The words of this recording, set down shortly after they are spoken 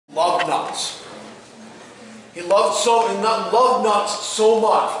nuts. He loved nuts so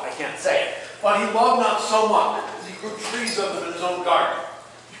much, I can't say it, but he loved nuts so much that he grew trees of them in his own garden.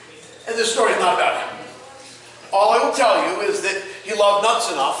 And this story is not about him. All I will tell you is that he loved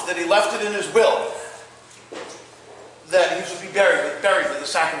nuts enough that he left it in his will that he should be buried with a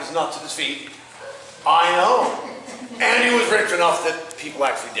sack of his nuts at his feet. I know. And he was rich enough that people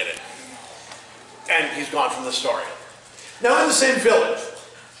actually did it. And he's gone from the story. Now in the same village,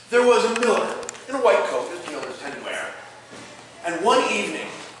 there was a miller in a white coat, as millers tend to wear. And one evening,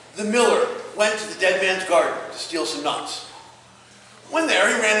 the miller went to the dead man's garden to steal some nuts. When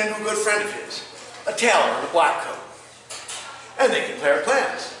there, he ran into a good friend of his, a tailor in a black coat. And they compared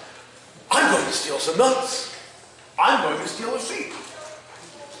plans. I'm going to steal some nuts. I'm going to steal a sheep.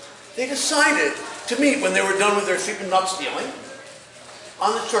 They decided to meet when they were done with their sheep and nut stealing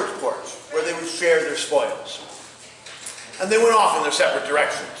on the church porch, where they would share their spoils. And they went off in their separate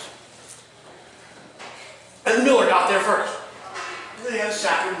directions. And the miller got there first. And then he had a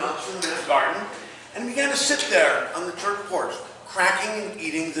sack of nuts from the man's garden and began to sit there on the church porch, cracking and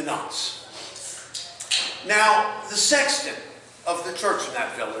eating the nuts. Now, the sexton of the church in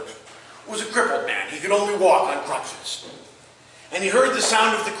that village was a crippled man. He could only walk on crutches. And he heard the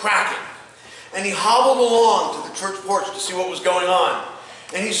sound of the cracking. And he hobbled along to the church porch to see what was going on.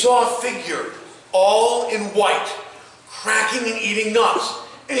 And he saw a figure, all in white, cracking and eating nuts.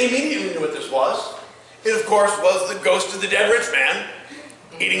 And he immediately knew what this was. It, of course, was the ghost of the dead rich man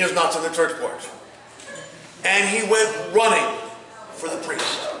eating his nuts on the church porch. And he went running for the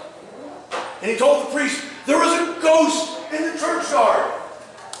priest. And he told the priest, there was a ghost in the churchyard.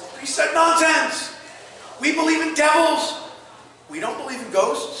 The priest said, nonsense. We believe in devils. We don't believe in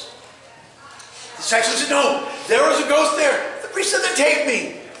ghosts. The sexton said, no, there was a ghost there. The priest said, then take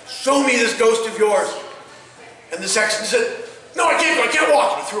me. Show me this ghost of yours. And the sexton said, no, I can't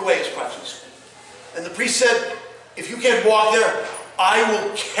walk. And he threw away his crutches. And the priest said, if you can't walk there, I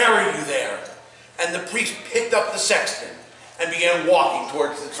will carry you there. And the priest picked up the sexton and began walking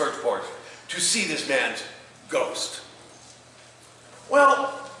towards the church porch to see this man's ghost.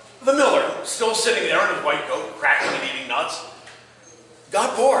 Well, the miller, still sitting there in his white coat, cracking and eating nuts,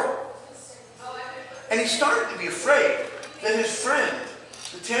 got bored. And he started to be afraid that his friend,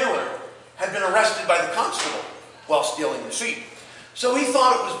 the tailor, had been arrested by the constable while stealing the sheep. So he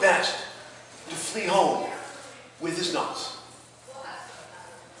thought it was best to flee home with his nuts.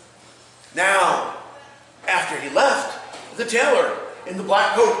 Now, after he left, the tailor in the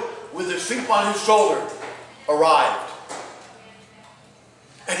black coat with the sheep on his shoulder arrived.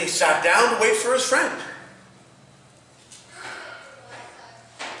 And he sat down to wait for his friend.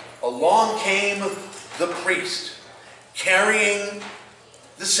 Along came the priest carrying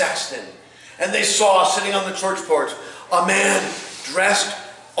the sexton, and they saw sitting on the church porch a man dressed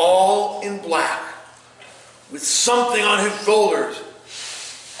all in black with something on his shoulders.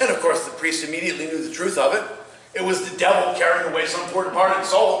 And of course the priest immediately knew the truth of it. It was the devil carrying away some poor departed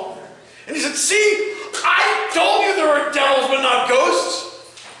soul. And he said, see, I told you there were devils but not ghosts.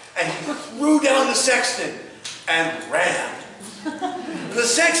 And he threw down the sexton and ran. The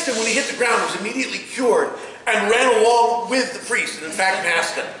sexton, when he hit the ground, was immediately cured and ran along with the priest, and in fact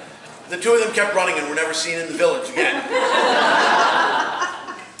passed him. The two of them kept running and were never seen in the village again.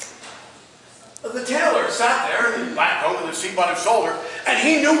 The tailor sat there in his black coat with his sheep on his shoulder, and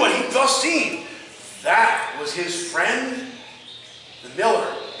he knew what he'd just seen. That was his friend, the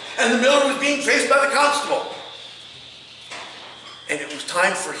miller. And the miller was being chased by the constable. And it was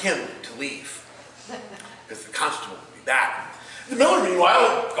time for him to leave, because the constable would be back. The miller,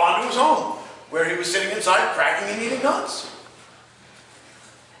 meanwhile, had gone to his home, where he was sitting inside cracking and eating nuts.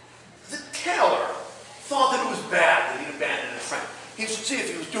 The tailor thought that it was bad that he'd abandoned his friend. He should see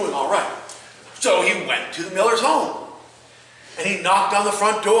if he was doing all right. So he went to the miller's home, and he knocked on the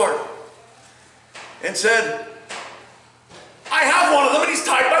front door and said, I have one of them, and he's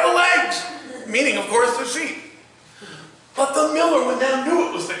tied by the legs, meaning, of course, the sheep. But the miller, when they knew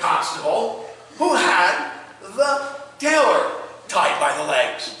it was the constable, who had the tailor tied by the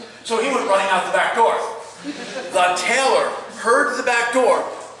legs. So he went running out the back door. The tailor heard the back door,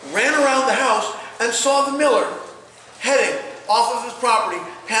 ran around the house, and saw the miller heading off of his property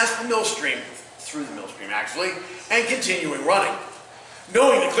past the mill stream, through the mill stream actually, and continuing running.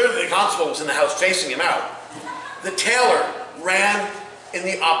 Knowing that clearly the constable was in the house chasing him out, the tailor ran in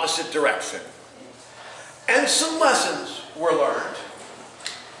the opposite direction. And some lessons were learned.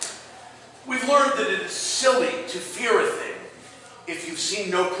 We've learned that it is silly to fear a thing if you've seen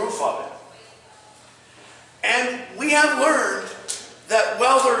no proof of it. And we have learned that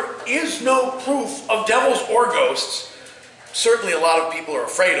while there is no proof of devils or ghosts, certainly a lot of people are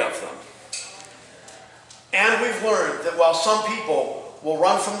afraid of them. And we've learned that while some people will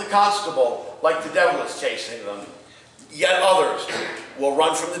run from the constable like the devil is chasing them, yet others will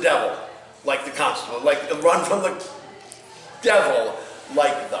run from the devil like the constable, run from the devil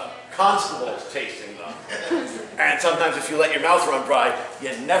like the constable is chasing them. And sometimes if you let your mouth run dry, you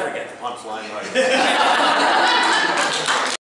never get the punchline right.